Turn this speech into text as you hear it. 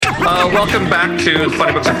Welcome back to the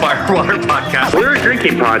Funny Books and Firewater podcast. We're a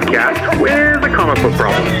drinking podcast with a comic book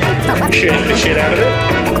problem. Shit the shit out of it.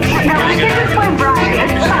 No, I think it's my Brian.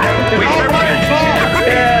 It's fun.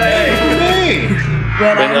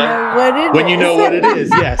 When you know what it is,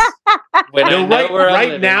 yes.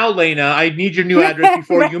 Right now, Lena, I need your new address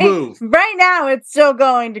before you move. Right now, it's still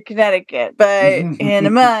going to Connecticut, but in a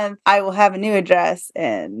month, I will have a new address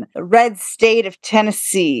in the red state of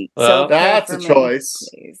Tennessee. Well, so that's a choice.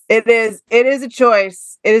 Please. It is a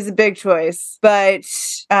choice. It is a big choice, but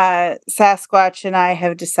Sasquatch and I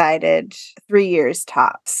have decided 3 years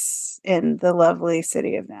tops in the lovely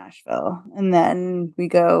city of Nashville, and then we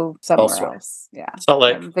go somewhere else. Yeah, Salt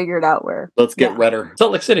Lake. Haven't figured out where. Let's get redder.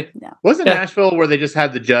 Salt Lake City. No. Wasn't Nashville where they just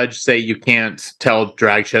had the judge say you can't tell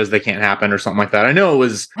drag shows they can't happen or something like that? I know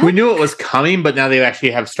we knew it was coming, but now they actually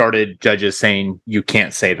have started judges saying you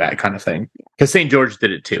can't say that kind of thing. Because St. George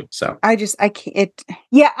did it too. So I can't.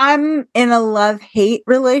 I'm in a love-hate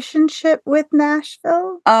relationship with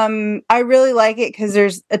Nashville. I really like it because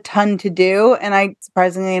there's a ton to do, and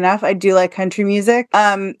surprisingly enough, I do like country music.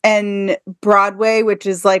 And Broadway, which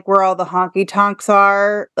is like where all the honky tonks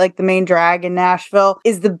are, like the main drag in Nashville,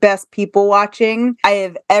 is the best people watching I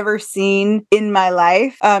have ever seen in my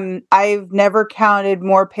life. I've never counted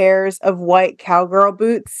more pairs of white cowgirl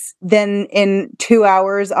boots than in 2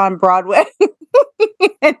 hours on Broadway.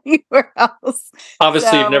 Anywhere else.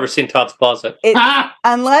 Obviously, you've never seen Todd's Closet.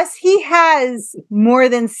 Unless he has more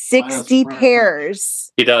than 60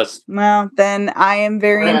 pairs. He does. Well, then I am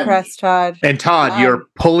very impressed, Todd. And Todd, you're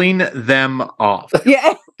pulling them off.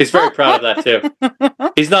 Yeah. He's very proud of that, too.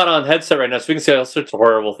 He's not on headset right now, so we can say all sorts of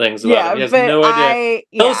horrible things about him. He has no idea.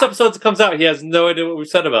 Those episodes comes out, he has no idea what we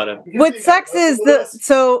said about him. What sucks is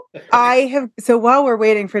while we're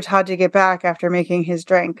waiting for Todd to get back after making his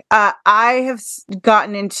drink, I have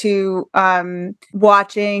gotten into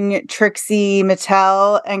watching Trixie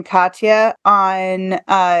Mattel and Katya on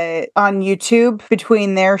YouTube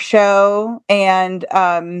between their show and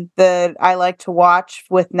the I Like to Watch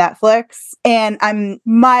with Netflix, and I'm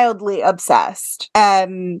mildly obsessed.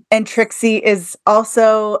 And Trixie is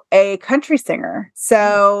also a country singer,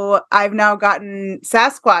 so I've now gotten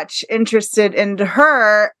Sasquatch interested into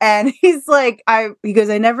her, and he's like, he goes,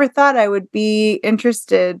 I never thought I would be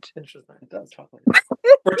interested. Interesting.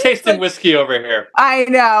 We're tasting whiskey over here. I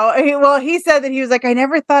know. He said that he was like, I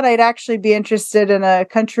never thought I'd actually be interested in a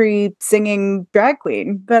country singing drag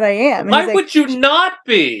queen, but I am. And Why would you not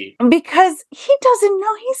be? Because he doesn't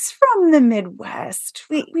know. He's from the Midwest.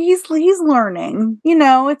 He's learning.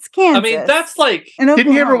 It's Kansas. I mean, that's like...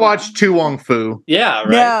 Didn't you ever watch Tu Wong Fu? Yeah, right?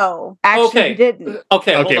 No. Actually, he didn't.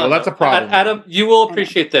 Okay, well, that's a problem. Adam, you will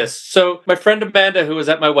appreciate this. So, my friend Amanda, who was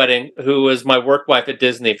at my wedding, who was my work wife at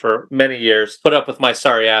Disney for many years, put up with my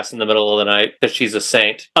sorry ass in the middle of the night because she's a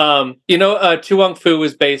saint. Tu Wong Fu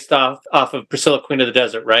is based off of Priscilla, Queen of the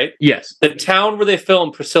Desert, right? Yes. The town where they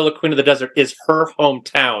filmed Priscilla, Queen of the Desert is her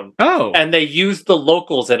hometown. Oh. And they used the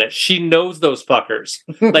locals in it. She knows those fuckers.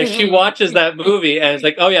 Like, she watches that movie and it's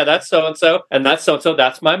like, oh yeah, that's so-and-so, and that's so-and-so,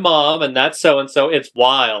 that's my mom, and that's so-and-so. It's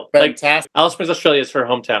wild. Fantastic. Like, Alice Springs, Australia is her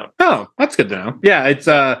hometown. Oh, that's good to know. Yeah, it's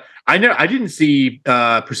I didn't see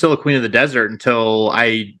Priscilla, Queen of the Desert until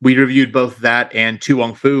we reviewed both that and Tu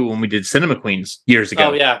Wong Fu when we did Cinema Queens years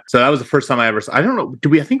ago. Oh yeah. So that was the first time I ever saw. I don't know.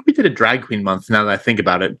 I think we did a drag queen month now that I think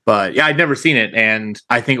about it. But yeah, I'd never seen it, and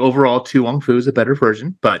I think overall Tu Wong Fu is a better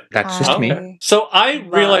version. But that's just me. So I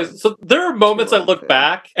realized. So there are moments I look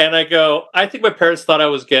back and I go, I think my parents thought I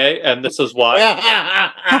was gay, and this is why.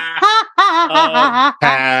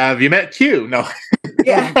 Have you met Q? No.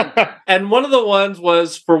 Yeah. And one of the ones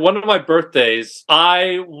was for one of my birthdays,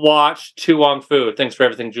 I watched Tu Wong Fu. Thanks for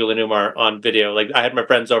everything, Julie Newmar, on video. Like, I had my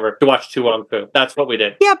friends over to watch Tu Wong Fu. That's what we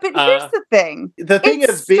did. Yeah, but here's the thing. The thing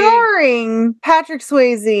it's starring Patrick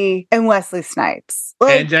Swayze and Wesley Snipes.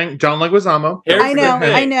 And John Leguizamo.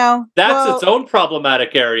 I know. That's its own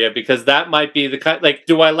problematic area, because that might be the kind, like,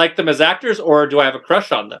 do I like them as actors or do I have a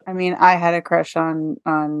crush on them? I mean, I had a crush on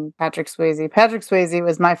Patrick Swayze. Patrick Swayze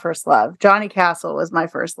was my first love. Johnny Castle was my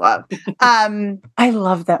first love. I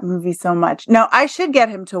love that movie so much. No, I should get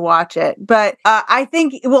him to watch it, but I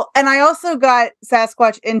think, and I also got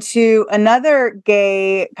Sasquatch into another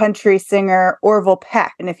gay country singer, Orville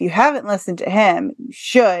Peck. And if you haven't listened to him, you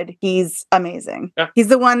should. He's amazing. Yeah. He's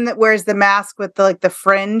the one that wears the mask with the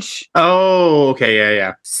fringe. Oh, okay.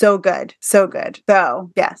 Yeah. So good.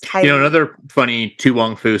 So, yes. Another funny Tu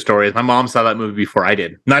Wong Fu story is my mom saw that movie before I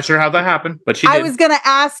did. Not sure how that happened, but she did. I was going to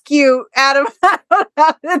ask you, Adam,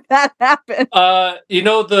 How did that happen? You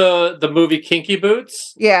know the movie Kinky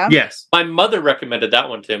Boots? Yeah. Yes. My mother recommended that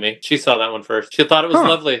one to me. She saw that one first. She thought it was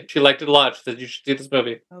lovely. She liked it a lot. She said, you should see this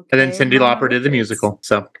movie. Okay, And then Cyndi Mama Lauper did the Richards. musical.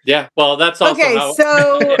 So Yeah. Well, that's also Okay, how...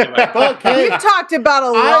 so Anyway. Okay. we've talked about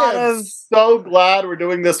a lot I am of. so glad we're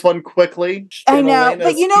doing this one quickly. I know, Elena's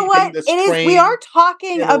but you know keeping what? this It is. We train are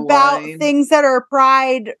talking in a about line. things that are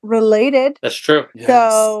Pride related. That's true. Yes.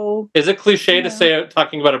 So Is it cliche Yeah. to say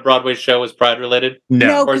talking about a Broadway show is Pride related? no,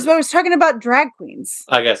 no. because I was talking about drag queens.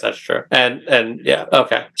 I guess that's true. And yeah,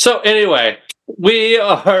 okay. So anyway, we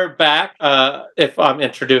are back. If I'm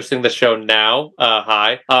introducing the show now,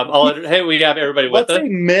 hi. Hey, we have everybody with What's us. a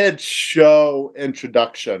mid-show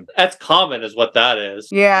introduction? That's common, is what that is.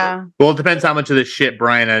 Yeah. Well, it depends how much of this shit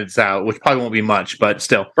Brian edits out, which probably won't be much, but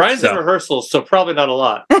still. Brian's in So, rehearsals, so probably not a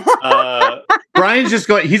lot. Brian's just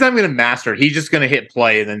going, he's not going to master it. He's just going to hit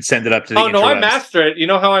play and then send it up to the Oh no, I interwebs. master it. You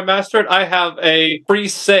know how I master it? I have a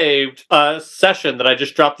pre-saved session that I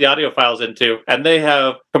just dropped the audio files into, and they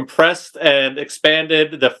have compressed and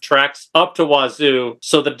expanded the tracks up to wazoo,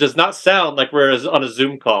 so that it does not sound like we're on a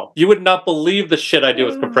Zoom call. You would not believe the shit I do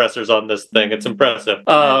with compressors on this thing. It's impressive.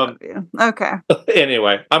 I love you. Okay.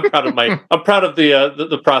 Anyway, I'm proud of I'm proud of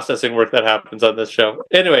the processing work that happens on this show.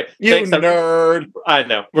 Anyway, You nerd. I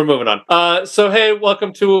know. We're moving on. So, hey,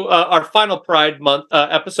 welcome to our final Pride Month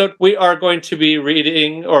episode. We are going to be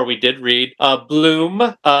reading, or we did read, Bloom.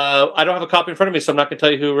 I don't have a copy in front of me, so I'm not going to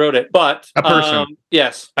tell you who wrote it. But A person.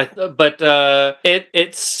 yes,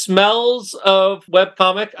 it smells of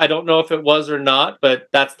webcomic. I don't know if it was or not, but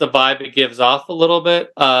that's the vibe it gives off a little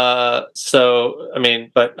bit. So, I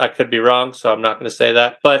mean, but I could be wrong, so I'm not going to say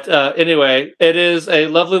that. But anyway, it is a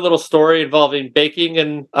lovely little story involving baking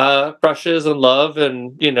and crushes and love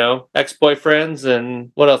and, you know, ex-boyfriends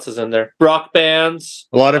and what else is in there? Rock bands.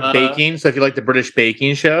 A lot of baking. So if you like the British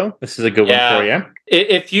baking show, this is a good Yeah. one for you.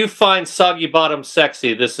 If you find Soggy Bottom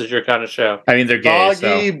sexy, this is your kind of show. I mean, they're gay.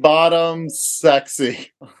 Doggy bottom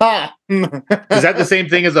sexy. Ha! So. Is that the same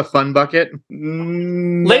thing as a fun bucket?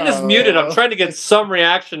 Lena's muted. I'm trying to get some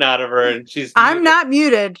reaction out of her, and she's. I'm not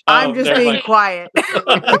muted. Oh, I'm just never being mind. quiet. If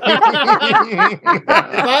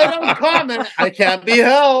I don't comment, I can't be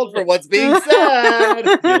held for what's being said.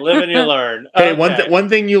 You live and you learn. Hey, Okay. one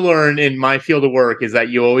thing you learn in my field of work is that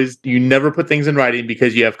you never put things in writing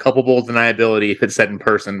because you have culpable deniability if it's said in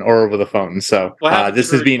person or over the phone. So What happens this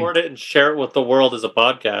if you has been. record it and share it with the world as a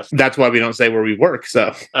podcast? That's why we don't say where we work.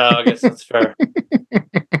 So I guess that's fair.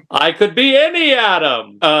 I could be any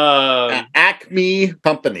Adam. Acme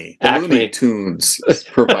Company, the Acme. Looney Tunes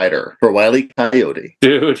provider for Wile E. Coyote.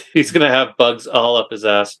 Dude, he's gonna have bugs all up his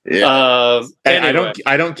ass. Yeah. Anyway,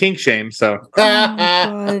 I don't kink shame. So Oh,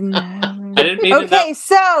 God, no. I didn't mean Okay,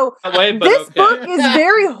 so that way, but this okay. book is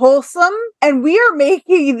very wholesome, and we are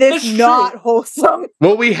making this That's not true. wholesome.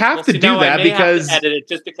 well, we have Well, to see, do now I that may have to because edit it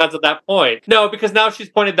just because of that point. No, because now she's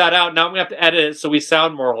pointed that out. Now we have to edit it so we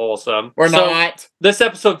sound more wholesome. We're So not. This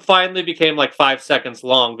episode finally became like 5 seconds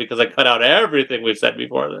long because I cut out everything we've said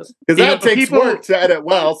before this. Because You know, that takes people- work to edit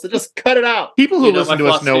well, so just cut it out. people who You know, listen my to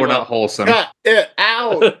us know we're philosophy not wholesome. Cut it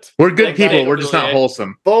out. We're good Exactly. people. We're just not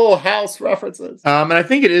wholesome. Full house references. And I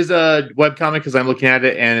think it is a webcomic because I'm looking at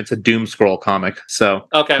it and it's a doom scroll comic. So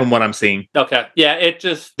Okay. from what I'm seeing, Okay. Yeah, it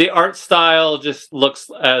just, the art style just looks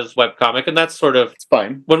as webcomic. And that's sort of, It's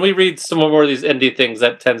fine. when we read some more of these indie things,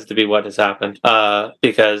 that tends to be what has happened.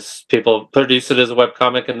 Because people produce it as a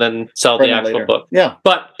webcomic and then sell the Bring it actual later. book. Yeah.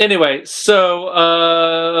 But anyway,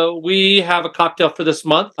 so we have a cocktail for this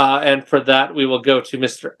month. And for that, we will go to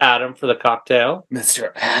Mr. Adam for the cocktail.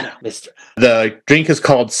 Mr. Adam. Mr. the drink is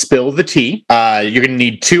called Spill the Tea. You're going to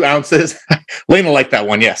need 2 ounces. Lena liked that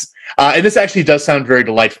one, yes. And this actually does sound very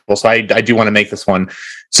delightful, so I do want to make this one.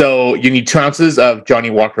 So you need 2 ounces of Johnny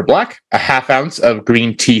Walker Black, a half ounce of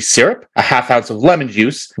green tea syrup, a half ounce of lemon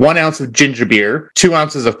juice, 1 ounce of ginger beer, 2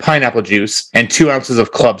 ounces of pineapple juice, and 2 ounces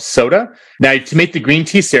of club soda. Now, to make the green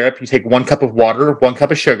tea syrup, you take 1 cup of water, 1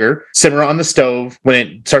 cup of sugar, simmer on the stove. When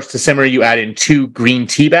it starts to simmer, you add in 2 green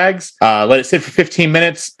tea bags. Let it sit for 15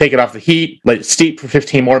 minutes, take it off the heat, let it steep for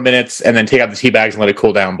 15 more minutes, and then take out the tea bags and let it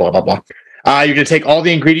cool down, blah, blah, blah. You're going to take all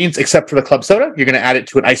the ingredients except for the club soda. You're going to add it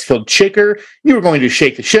to an ice-filled shaker. You are going to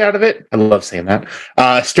shake the shit out of it. I love saying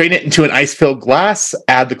that. Strain it into an ice-filled glass.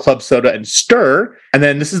 Add the club soda and stir. And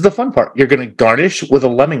then this is the fun part. You're going to garnish with a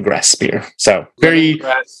lemongrass spear. So very...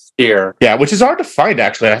 Lemongrass here. Yeah, which is hard to find,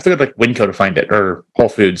 actually. I have to go to like Winco to find it, or Whole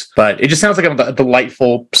Foods. But it just sounds like a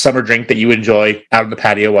delightful summer drink that you enjoy out on the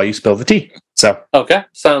patio while you spill the tea. So Okay,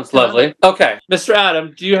 sounds lovely. Okay, Mr.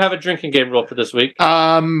 Adam, do you have a drinking game rule for this week?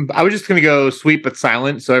 I was just gonna go sweet but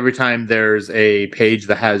silent. So every time there's a page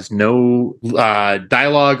that has no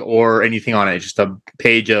dialogue or anything on it, just a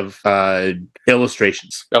page of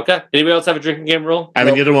illustrations. Okay. Anybody else have a drinking game rule? I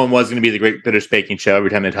mean, the other one was going to be the Great British Baking Show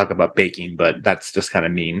every time they talk about baking, but that's just kind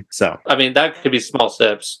of mean. So I mean, that could be small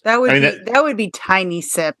sips. That would I mean, that would be tiny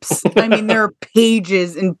sips. I mean, there are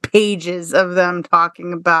pages and pages of them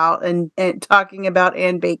talking about and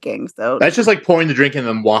baking. So that's just like pouring the drink and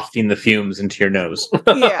then wafting the fumes into your nose.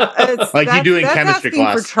 yeah, Like you do in that's chemistry asking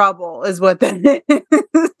class. for trouble is what that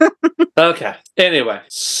is. Okay. Anyway,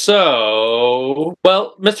 so,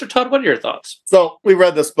 well, Mr. Todd, what are your thoughts? So we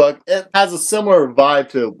read this book. It has a similar vibe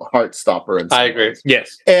to Heartstopper. In some I agree. ways.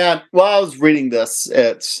 Yes. And while I was reading this,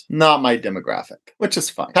 it's not my demographic, which is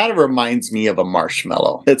fine. Kind of reminds me of a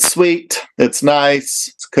marshmallow. It's sweet, it's nice,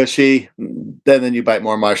 it's cushy. Then you bite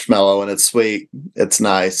more marshmallow and it's sweet, it's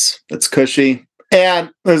nice, it's cushy.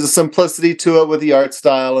 And there's a simplicity to it with the art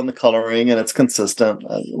style and the coloring, and it's consistent.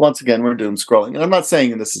 Once again, we're doom scrolling. And I'm not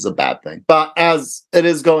saying this is a bad thing, but as it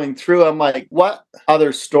is going through, I'm like, what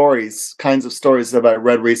other kinds of stories have I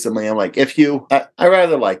read recently? I'm like, I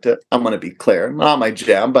rather liked it. I'm going to be clear. Not my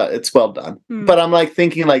jam, but it's well done. But I'm like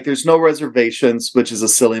thinking like there's No Reservations, which is a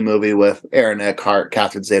silly movie with Aaron Eckhart,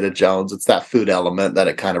 Catherine Zeta-Jones. It's that food element that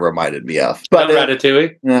it kind of reminded me of. But Not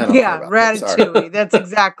Ratatouille? Yeah, Ratatouille. That's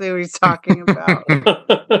exactly what he's talking about.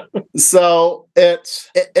 So it's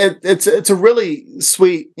a really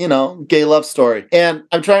sweet, gay love story. And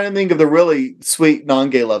I'm trying to think of the really sweet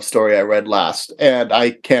non-gay love story I read last, and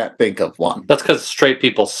I can't think of one. That's because straight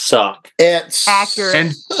people suck. It's Accurate.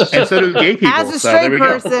 And so do gay people. As a so there straight we go.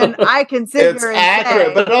 person, I can sit It's here and accurate,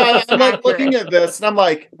 say but no, I'm like accurate. looking at this and I'm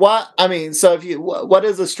like, what? I mean, so if what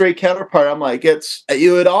is a straight counterpart? I'm like,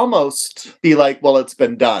 you would almost be like, well, it's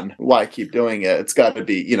been done. Why keep doing it? It's got to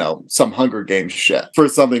be, some Hunger Games shit for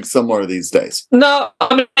something similar these days. No,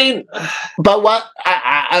 I mean, But what?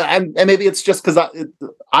 And maybe it's just because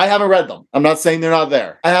I haven't read them. I'm not saying they're not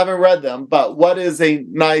there. I haven't read them. But what is a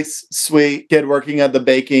nice, sweet kid working at the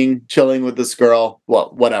baking, chilling with this girl?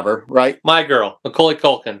 Well, whatever, right? My Girl, Macaulay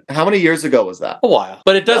Culkin. How many years ago was that? A while.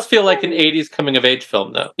 But it does feel like an 80s coming of age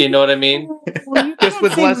film, though. You know what I mean? Well, you Just can't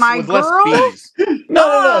with say less my less girl. bees.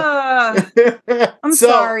 No. I'm So-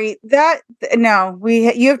 sorry.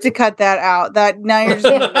 You have to cut that out. That now you're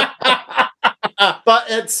just But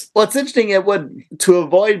what's interesting. It would, to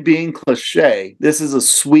avoid being cliche, this is a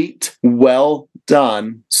sweet, well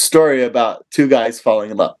done story about two guys falling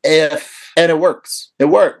in love. And it works. It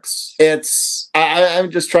works. I'm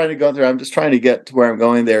just trying to go through. I'm just trying to get to where I'm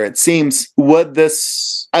going there. It seems,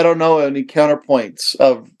 I don't know any counterpoints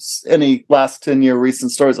of any last 10-year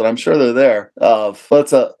recent stories, and I'm sure they're there, of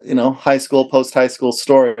what's a, high school, post-high school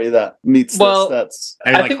story that meets Well, this. That's, I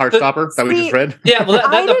mean, I like think Heartstopper that we just read. Yeah, well,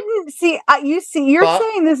 I didn't see. You're But-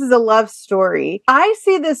 saying this is a love story. I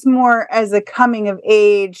see this more as a coming of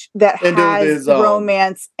age that Into has his own.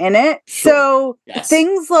 romance in it. Sure. So Yes.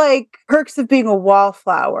 things like Perks of Being a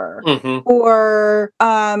Wallflower, Mhm. or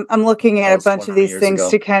I'm looking at That a was bunch of 100 these years things ago.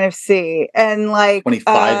 to kind of see, and like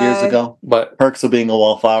 25 years ago. But Perks of Being a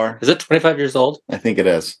Wallflower. is it 25 years old? I think it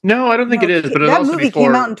is. No, I don't think it is. But it was that also movie before.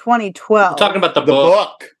 came out in 2012. We're talking about the The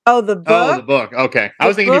book. book. Oh, the Oh, book. the book. Okay, I The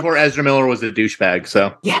was thinking book? before Ezra Miller was a douchebag.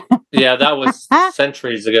 So Yeah, that was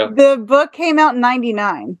centuries ago. The book came out in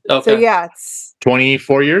 99. Okay. So yeah, it's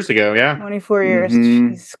 24 years ago. Yeah. 24 years. Mhm.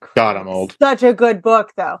 Jesus God, I'm Christ. old. Such a good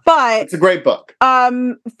book though. But It's a great book.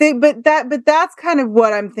 but that's kind of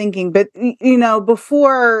what I'm thinking. But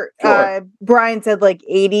before Sure. Brian said like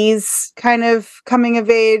 80s kind of coming of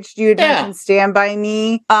age, you had Yeah. mentioned Stand By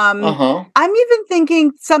Me. Uh-huh. I'm even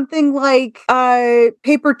thinking something like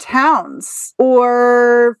Paper Towns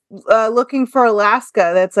or Looking for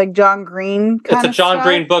Alaska. That's like John Green kind It's a of John stuff.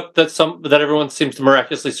 Green book that everyone seems to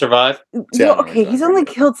miraculously survive. See, I Well, don't okay, know he's John only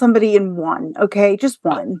Green. killed somebody in one. Okay, just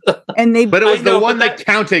one, and they. But it was I know, the one but that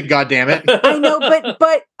counted. God damn it. I know,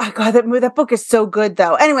 but oh god, that book is so good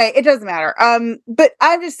though. Anyway, it doesn't matter. But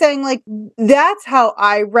I'm just saying, like, that's how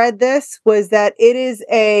I read this, was that it is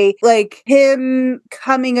a like him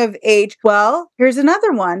coming of age. Well, here's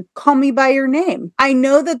another one. Call Me by Your Name. I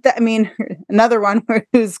know that. I mean, another one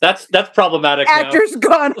whose That's problematic now. actor's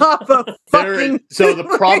gone off of fucking. So the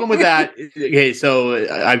problem with that, okay, so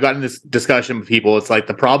I've gotten this discussion with people. It's like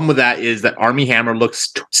the problem with that is that Armie Hammer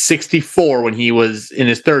looks 64 when he was in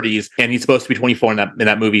his 30s, and he's supposed to be 24 in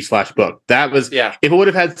that movie / book. That was Yeah. If it would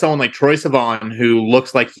have had someone like Troye Sivan who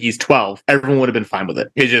looks like he's 12, everyone would have been fine with it.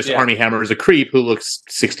 It's just Yeah. Armie Hammer is a creep who looks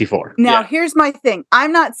 64. Now, Yeah. here's my thing.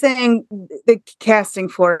 I'm not saying the casting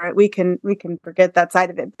for it. We can forget that side of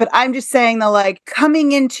of it. But I'm just saying that, like,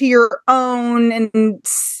 coming into your own and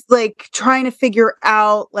like trying to figure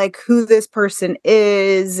out like who this person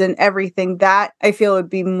is and everything, that I feel would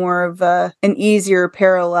be more of an easier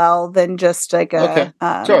parallel than just like a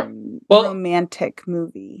Sure. romantic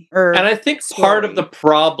movie. And I think part of the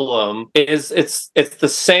problem is it's the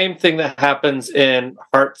same thing that happens in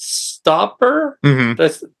Heartstopper.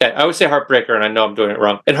 I always say Heartbreaker, and I know I'm doing it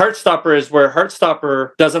wrong. And Heartstopper is where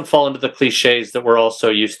Heartstopper doesn't fall into the cliches that we're all so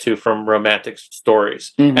used to from romantic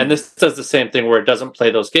stories. And this does the same thing where it doesn't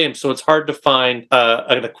play those games. So it's hard to find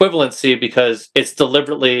an equivalency because it's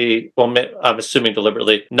deliberately, well, I'm assuming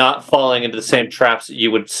deliberately, not falling into the same traps that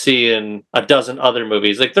you would see in a dozen other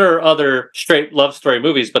movies. Like there are other straight love story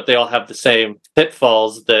movies, but they all have the same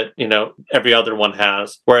pitfalls that, you know, every other one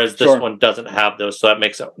has. Whereas this one doesn't have those. So that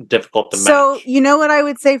makes it difficult to match. So, you know what I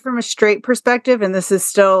would say from a straight perspective, and this is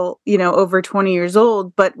still, you know, over 20 years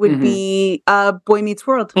old, but would be Boy Meets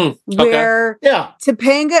World, where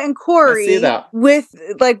Topanga and Corey, with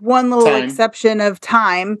like one little exception of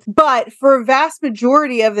time, but for a vast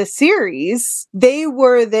majority of the series, they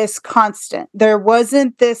were this constant. There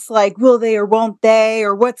wasn't this like, will they or won't they,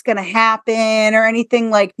 or what's going to happen or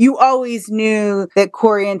anything. Like, you always knew that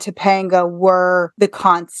Corey and Topanga were the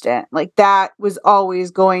constant. Like, that was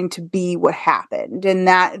always going to be what happened, and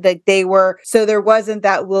that they were, so there wasn't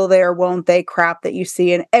that will they or won't they crap that you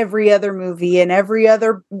see in every other movie and every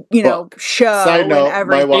other, you know, show. Side note,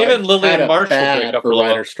 my wife even Lily had and Marshall bad break up for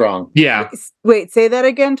Ryder Strong. Yeah. Wait, say that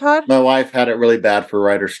again, Todd? My wife had it really bad for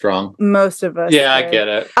Ryder Strong. Most of us. Yeah, did. I get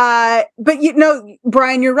it. But you know,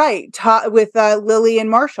 Brian, you're right. With Lily and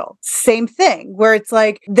Marshall, same thing, where it's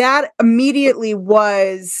like that immediately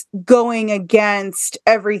was going against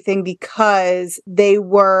everything because there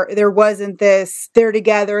wasn't this, they're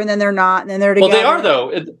together and then they're not, and then they're together. Well, they are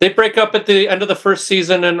though. They break up at the end of the first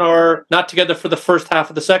season and are not together for the first half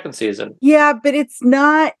of the second season. Yeah, but it's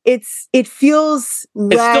not. It feels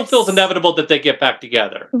less. It still feels inevitable that they get back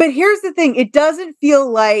together. But here's the thing: it doesn't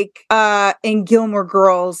feel like in Gilmore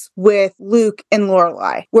Girls with Luke and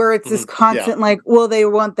Lorelai, where it's this constant like, will they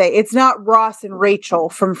or won't they? It's not Ross and Rachel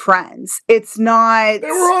from Friends. It's not. They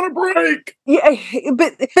were on a break. Yeah,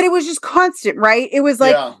 but it was just constant, right? It was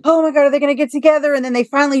like, oh my God, are they going to get together? And then they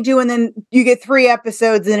finally do, and then you get 3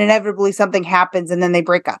 episodes, and inevitably something happens, and then they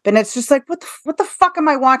break up, and it's just like, what the fuck am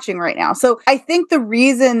I watching right now? So I think the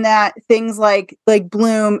reason that things like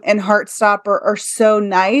Bloom and Heartstopper are so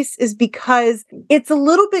nice is because it's a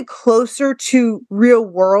little bit closer to real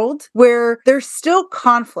world, where there's still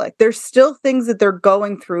conflict, there's still things that they're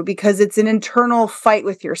going through because it's an internal fight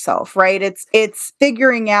with yourself, right? It's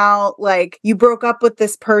figuring out like, you broke up with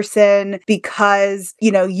this person because,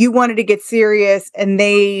 you know, you wanted to get serious and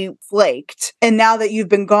they flaked. And now that you've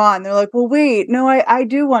been gone, they're like, well, wait, no, I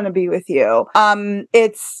do want to be with you.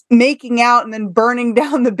 It's making out and then burning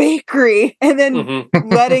down the bakery and then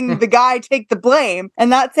letting the guy take the blame and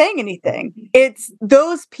not saying anything. It's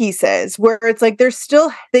those pieces where it's like, there's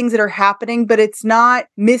still things that are happening, but it's not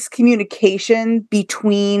miscommunication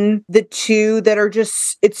between the two that are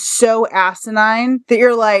just, it's so asinine that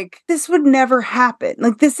you're like, this would never happen.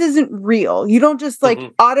 Like, this isn't real. You don't just like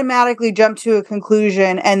automatically jump to a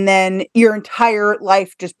conclusion and then your entire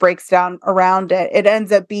life just breaks down around it. It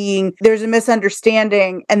ends up being, there's a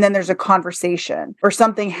misunderstanding and then there's a conversation or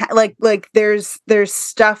something like there's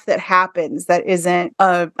stuff that happens that isn't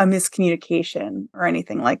a miscommunication or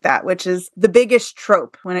anything like that, which is the biggest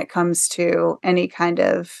trope when it comes to any kind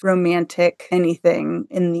of romantic anything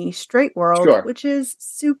in the straight world, which is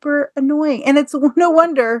super annoying. And it's no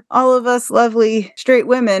wonder all of us lovely straight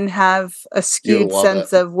women have a skewed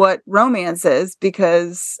sense of what romance is,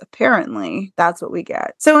 because apparently that's what we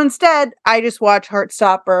get. So instead, I just watch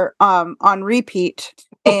Heartstopper on repeat.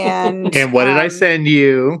 And what did I send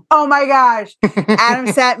you? Oh my gosh. Adam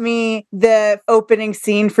sent me the opening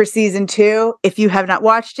scene for season 2. If you have not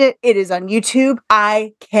watched it, it is on YouTube.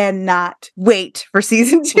 I cannot wait for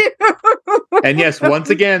season 2. And yes,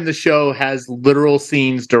 once again, the show has literal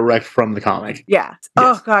scenes direct from the comic. Yeah. Yes.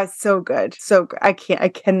 Oh God, so good. So good. I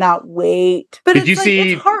cannot wait. But it's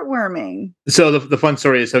heartwarming. So the fun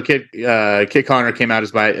story is, so Kit Connor came out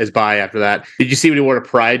as bi after that. Did you see what he wore to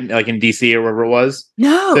Pride, like in DC or wherever it was?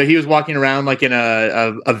 No. So he was walking around like in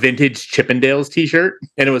a vintage Chippendales t-shirt,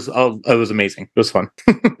 and it was amazing. It was fun.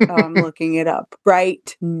 I'm looking it up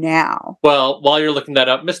right now. Well, while you're looking that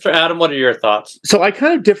up, Mr. Adam, what are your thoughts? So I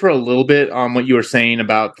kind of differ a little bit on what you were saying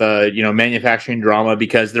about the, manufacturing drama,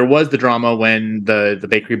 because there was the drama when the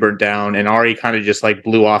bakery burnt down and Ari kind of just like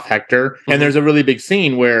blew off Hector. Mm-hmm. And there's a really big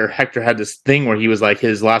scene where Hector had this thing where he was like,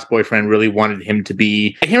 his last boyfriend really wanted him to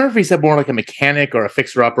be, I can't remember if he said more like a mechanic or a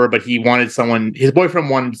fixer-upper, but his boyfriend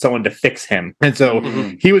wanted someone to fix him. And so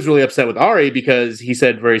he was really upset with Ari because he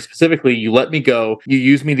said very specifically, you let me go, you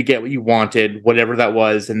used me to get what you wanted, whatever that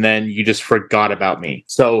was, and then you just forgot about me.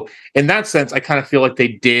 So in that sense, I kind of feel like they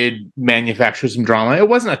did manufacture some drama. It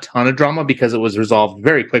wasn't a ton of drama because it was resolved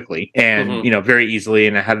very quickly and, very easily,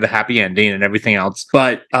 and it had the happy ending and everything else.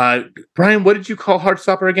 But Brian, what did you call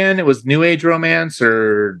Heartstopper again? It was New Age romance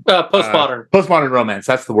or postmodern. Postmodern romance,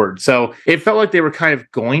 that's the word. So it felt like they were kind of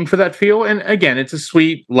going for that feel. And again, it's a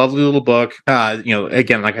sweet, lovely little book.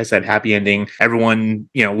 Again, like I said, happy ending. Everyone,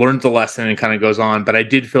 learns a lesson and kind of goes on. But I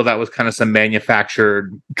did feel that was kind of some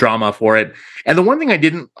manufactured drama for it. And the one thing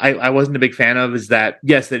I wasn't a big fan of is that,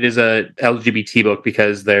 yes, it is a LGBT book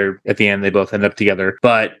because at the end, they both end up together.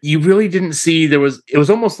 But you really didn't see, it was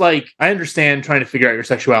almost like, I understand trying to figure out your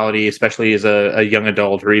sexuality, especially as a young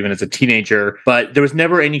adult or even as a teenager, but there was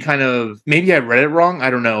never any kind of, maybe I read it wrong, I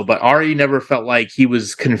don't know, but Ari never felt like he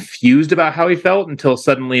was confused about how he felt until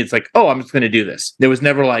suddenly it's like, oh, I'm just going to do this. There was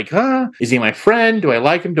never like, is he my friend? Do I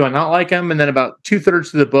like him? Do I not like him? And then about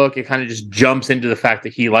 2/3 of the book, it kind of just jumps into the fact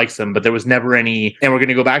that he likes him, but there was never any, and we're going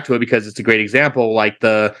to go back to it because it's a great example, like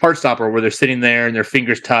the Heartstopper where they're sitting there and their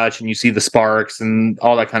fingers touch and you see the sparks and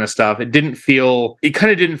all that kind of stuff. It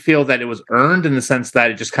kind of didn't feel that it was earned in the sense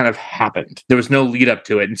that it just kind of happened. There was no lead up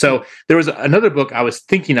to it. And so there was another book I was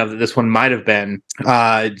thinking of that this one might have been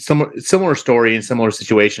similar story and similar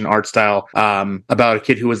situation, art style, about a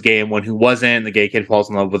kid who was gay and one who wasn't. The gay kid falls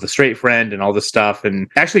in love with a straight friend and all this stuff, and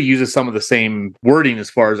actually uses some of the same wording as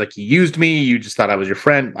far as like, you used me, you just thought I was your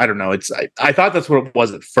friend. I don't know. I thought that's what it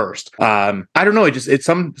was at first. I don't know.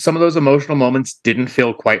 Some of those emotional moments didn't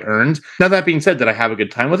feel quite earned. Now that being said, did I have a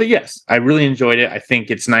good time with it? Yes, I really enjoyed it. I think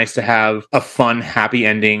it's nice to have a fun, happy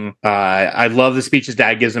ending. I love the speech his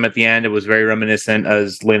dad gives him at the end. It was very reminiscent,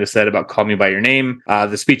 as Lena said, about Call Me By Your Name.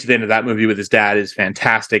 The speech at the end of that movie with his dad is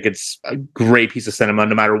fantastic. It's a great piece of cinema.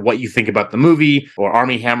 No matter what you think about the movie or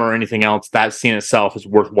Armie Hammer or anything else, that scene itself is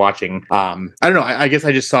worth watching. I don't know. I guess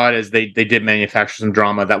I just saw it as they did manufacture some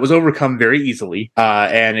drama that was overcome very easily.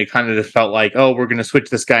 And it kind of just felt like, oh, we're going to switch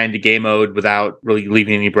this guy into gay mode without really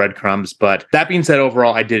leaving any breadcrumbs. But that being said,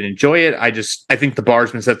 overall, I did enjoy it. I think the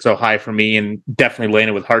bar's been set so high for me, and definitely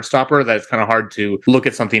landed with Heartstopper, that it's kind of hard to look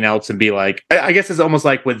at something else and be like, I guess it's almost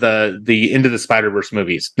like with the Into the Spider-Verse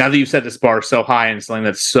movies. Now that you've set this bar so high and something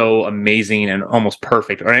that's so amazing and almost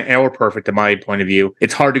perfect, or perfect in my point of view,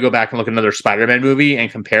 it's hard to go back and look at another Spider-Man movie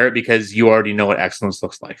and compare it because you already know what excellence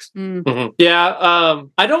looks like. Mm-hmm. Yeah,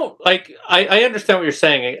 I don't like. I understand what you're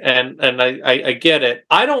saying, and I get it.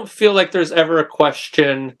 I don't feel like there's ever a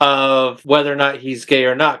question of whether or not he's gay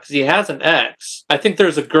or not, because he has an ex. I think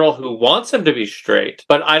there's a girl who wants him to be straight,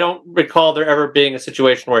 but I don't recall there ever being a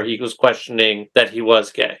situation where he was questioning that he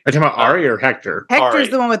was gay. Are you talking about Ari or Hector? Hector's Ari.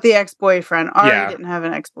 the one with the ex-boyfriend. Ari didn't have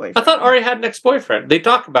an ex-boyfriend. I thought Ari had an ex-boyfriend. They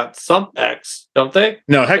talk about some ex, don't they?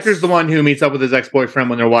 No, Hector's the one who meets up with his ex-boyfriend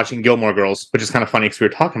when they're watching Gilmore Girls, which is kind of funny because we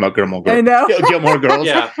were talking about Gilmore Girls. I know. Gilmore Girls.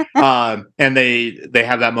 Yeah. And they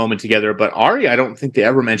have that moment together. But Ari, I don't think they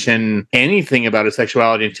ever mention anything about his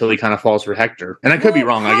sexuality until he kind of falls for Hector. And I could be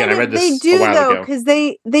wrong. Again, I read this a while ago. Because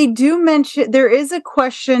they do mention, there is a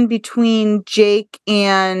question between Jake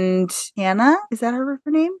and Hannah. Is that her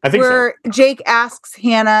name? I think so. Where Jake asks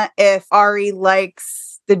Hannah if Ari likes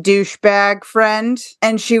the douchebag friend,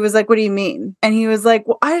 and she was like, what do you mean? And he was like,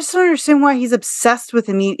 well, I just don't understand why he's obsessed with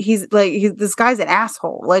him. He's this guy's an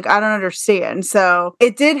asshole. Like, I don't understand. So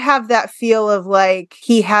it did have that feel of like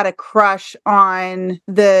he had a crush on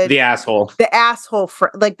the asshole the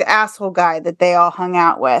asshole guy that they all hung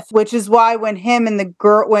out with, which is why when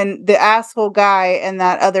the asshole guy and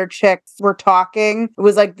that other chick were talking, it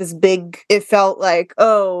was like this big, it felt like,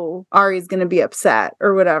 oh, Ari's gonna be upset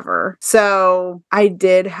or whatever. So I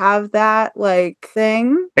did have that like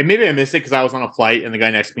thing. And maybe I missed it because I was on a flight and the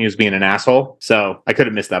guy next to me was being an asshole. So I could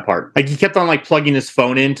have missed that part. Like, he kept on like plugging his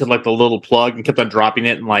phone into like the little plug and kept on dropping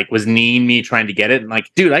it and like was kneeing me trying to get it. And like,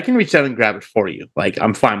 dude, I can reach down and grab it for you. Like,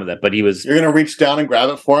 I'm fine with it. But he was. You're going to reach down and grab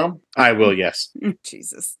it for him? I will, yes.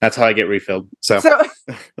 Jesus. That's how I get refilled. So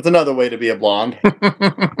that's another way to be a blonde.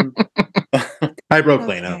 I broke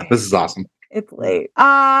Lena. This is awesome. It's late.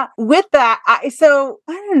 With that, I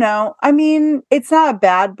don't know. I mean, it's not a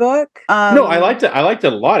bad book. No, I liked it. I liked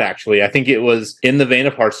it a lot, actually. I think it was in the vein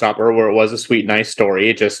of Heartstopper, where it was a sweet, nice story.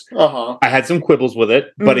 It just, I had some quibbles with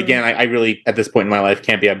it, but again, I really, at this point in my life,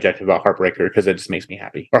 can't be objective about Heartbreaker because it just makes me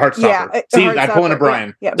happy. Or Heartstopper. Yeah, See, I'm pulling a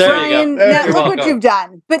Brian. Yeah, There Brian. you go. Now, You're look what welcome. you've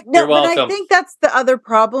done. But no, You're but I welcome. think that's the other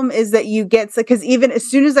problem is that you get because even as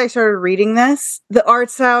soon as I started reading this, the art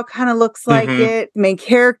style kind of looks like it. Main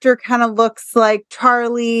character kind of looks like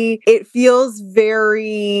Charlie. It feels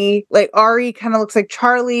very like Ari kind of looks like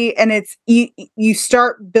Charlie, and it's you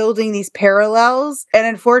start building these parallels. And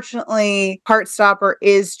unfortunately, Heartstopper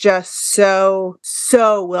is just so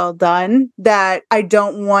well done that I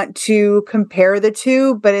don't want to compare the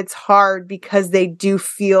two, but it's hard because they do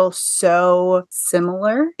feel so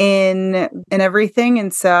similar in everything.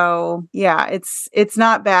 And so yeah, it's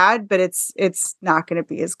not bad, but it's not going to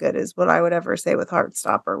be as good as what I would ever say with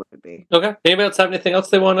Heartstopper would be. Okay. Anybody else have anything else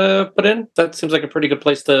they want to put in? That seems like a pretty good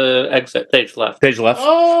place to exit. Page left. Page left.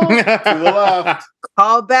 Oh, to the left.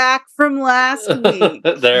 Call back from last week.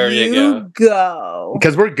 There you go.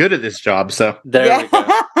 Because we're good at this job, so. There we go.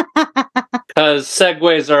 Because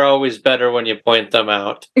segues are always better when you point them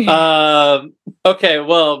out. Okay,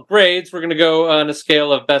 well, grades. We're going to go on a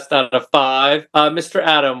scale of best out of 5. Mr.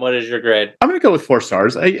 Adam, what is your grade? I'm going to go with 4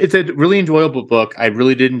 stars. It's a really enjoyable book. I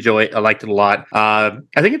really did enjoy it. I liked it a lot. I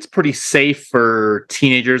think it's pretty safe for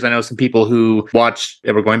teenagers. I know some people who watched,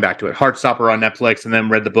 we're going back to it, Heartstopper on Netflix and then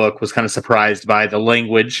read the book, was kind of surprised by the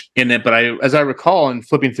language in it. But as I recall, and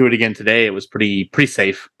flipping through it again today, it was pretty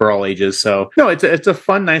safe for all ages. So, no, it's a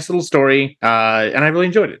fun, nice little story. And I really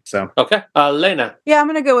enjoyed it. So, Okay. Lena. Yeah, I'm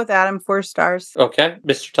going to go with Adam, 4 stars. Okay.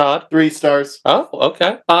 Mr. Todd. 3 stars. Oh,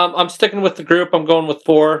 okay. I'm sticking with the group. I'm going with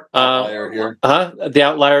 4. Liar here. The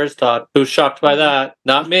outliers, Todd. Who's shocked by that?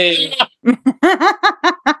 Not me.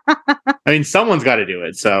 I mean, someone's got to do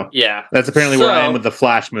it. So, Yeah. that's apparently where I am with the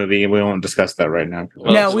Flash movie, and we won't discuss that right now.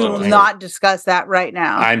 No, we will not discuss that right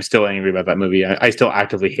now. I'm still angry about that movie. I still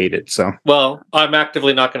actively hate it. So, Well, I'm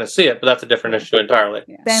actively not going to see it, but that's a different issue entirely.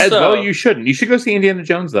 Yeah. as So- well, you shouldn't. You should go see Indiana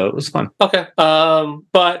Jones, though. It was fun. Okay.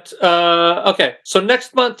 Okay. So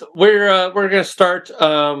next month we're going to start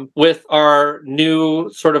with our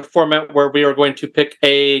new sort of format where we are going to pick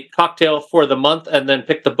a cocktail for the month and then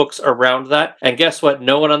pick the books around that. And guess what?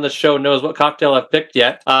 No one on the show knows what cocktail I've picked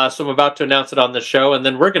yet. So I'm about to announce it on the show, and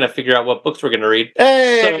then we're going to figure out what books we're going to read.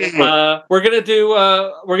 Hey! So we're gonna do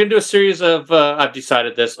a series of. I've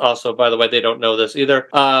decided this also. By the way, they don't know this either.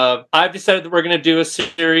 I've decided that we're gonna do a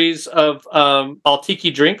series of all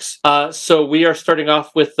tiki drinks. So we are starting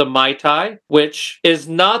off with the Mai Tai, which is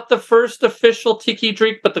not the first official tiki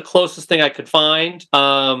drink, but the closest thing I could find.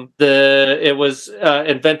 It was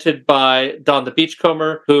invented by Don the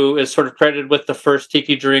Beachcomber, who is sort of credited with the first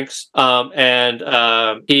tiki drinks. And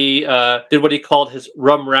he did what he called his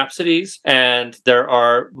rum rhapsodies, and there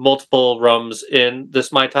are multiple rums in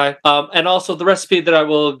this Mai Tai. And also the recipe that I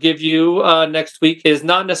will give you next week is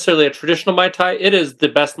not necessarily a traditional Mai Tai. It is the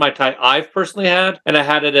best Mai Tai I've personally had, and I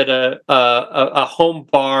had it at a home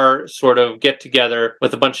bar sort of get together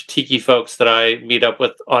with a bunch of tiki folks that I meet up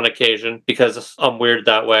with on occasion because I'm weird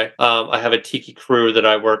that way. I have a tiki crew that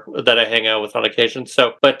I hang out with on occasion.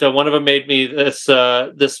 So, but one of them made me this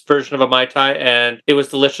version of a Mai Tai, and it was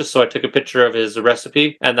delicious. So I took a picture of his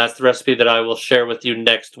recipe, and that's the recipe that I will share with you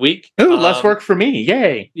next week. Ooh, less work for me.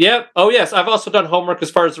 Yay. Yep. Oh, yes. I've also done homework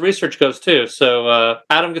as far as the research goes, too. So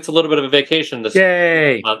Adam gets a little bit of a vacation this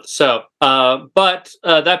Yay. month. So, but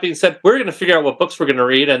that being said, we're going to figure out what books we're going to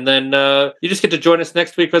read, and then you just get to join us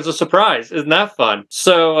next week as a surprise. Isn't that fun?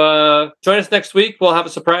 So join us next week. We'll have a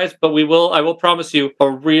surprise, but I will promise you a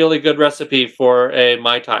really good recipe for a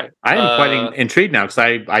Mai Tai. I am quite intrigued now because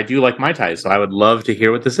I do like Mai Tai, so I would love to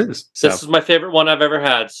hear what this is. So. This is my favorite one I've ever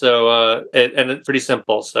had. So, and it's pretty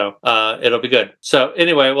simple. So, it'll be good. So,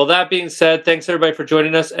 anyway, well, that being said, thanks everybody for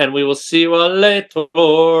joining us, and we will see you all later.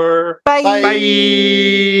 Bye.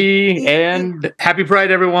 Bye. And happy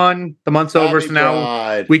Pride, everyone. The month's over, so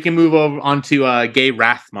now we can move over onto Gay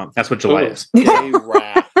Wrath Month. That's what July is. Gay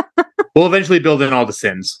wrath. We'll eventually build in all the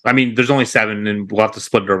sins. I mean, there's only 7, and we'll have to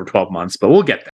split it over 12 months, but we'll get there.